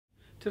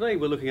Today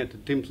we're looking at the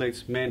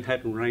Dimplex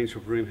Manhattan range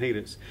of room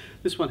heaters.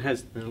 This one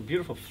has a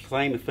beautiful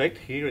flame effect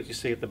here, as you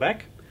see at the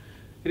back.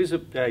 It is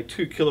a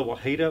 2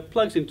 kilowatt heater,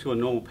 plugs into a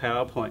normal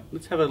power point.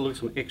 Let's have a look at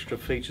some extra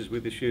features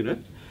with this unit.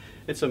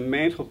 It's a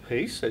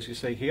mantelpiece, as you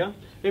see here.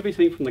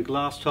 Everything from the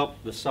glass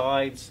top, the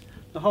sides,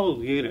 the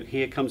whole unit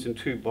here comes in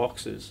 2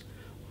 boxes.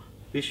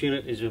 This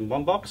unit is in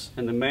one box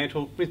and the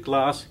mantle with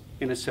glass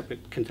in a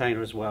separate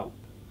container as well.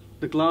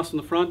 The glass on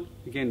the front,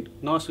 again,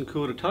 nice and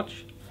cool to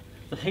touch.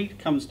 The heat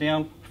comes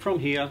down from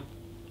here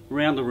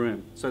around the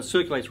room, so it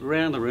circulates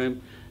around the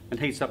room and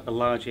heats up a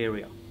large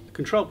area. The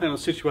control panel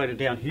is situated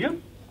down here.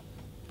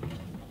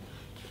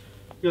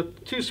 You've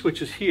got 2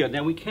 switches here.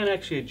 Now we can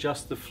actually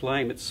adjust the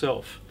flame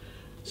itself.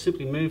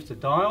 Simply move the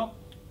dial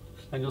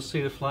and you'll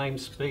see the flame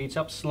speeds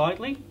up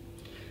slightly.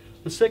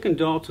 The second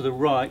dial to the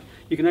right,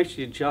 you can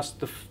actually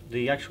adjust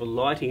the actual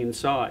lighting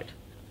inside.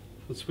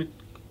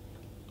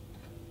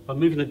 By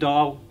moving the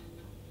dial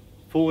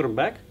forward and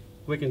back,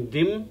 we can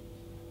dim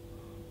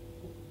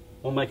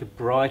or make it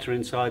brighter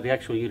inside the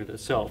actual unit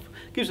itself.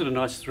 Gives it a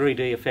nice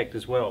 3D effect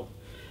as well.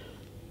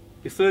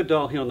 Your third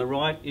dial here on the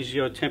right is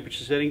your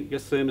temperature setting, your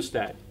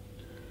thermostat.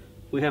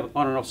 We have an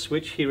on and off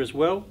switch here as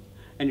well,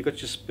 and you've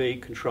got your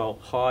speed control,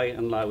 high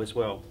and low as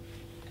well.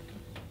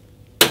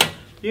 The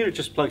unit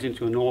just plugs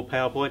into a normal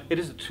power point. It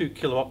is a 2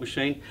 kilowatt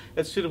machine.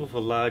 It's suitable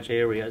for large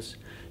areas.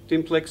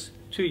 Dimplex,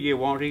 2-year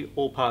warranty,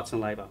 all parts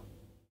and labour.